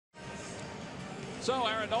So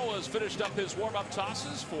Aaron Nola has finished up his warm-up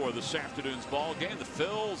tosses for this afternoon's ball game. The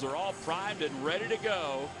Phils are all primed and ready to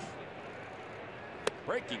go.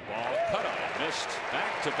 Breaking ball, cut off, missed.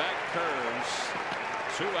 Back-to-back curves.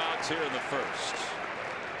 2 outs here in the first.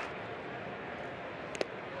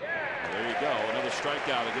 There you go, another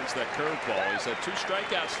strikeout against that curveball. He's had 2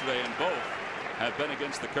 strikeouts today, and both have been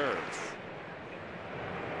against the curve.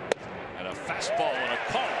 And a fastball and a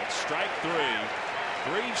call, strike 3.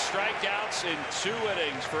 3 strikeouts in 2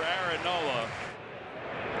 innings for Aaron Nola.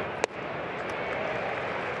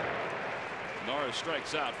 Norris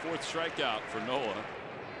strikes out, 4th strikeout for Nola.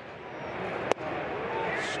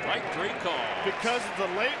 Strike 3 call. Because of the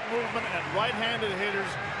late movement and right-handed hitters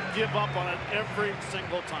give up on it every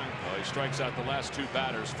single time. Well, he strikes out the last 2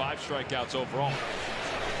 batters, 5 strikeouts overall.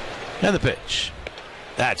 And the pitch.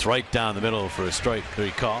 That's right down the middle for a strike 3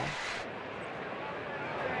 call.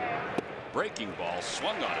 Breaking ball,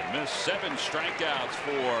 swung on and missed. 7 strikeouts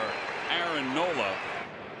for Aaron Nola.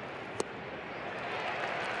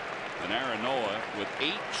 And Aaron Nola with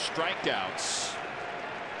 8 strikeouts.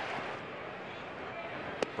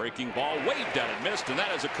 Breaking ball, waved at and missed, and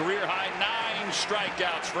that is a career high 9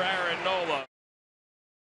 strikeouts for Aaron Nola.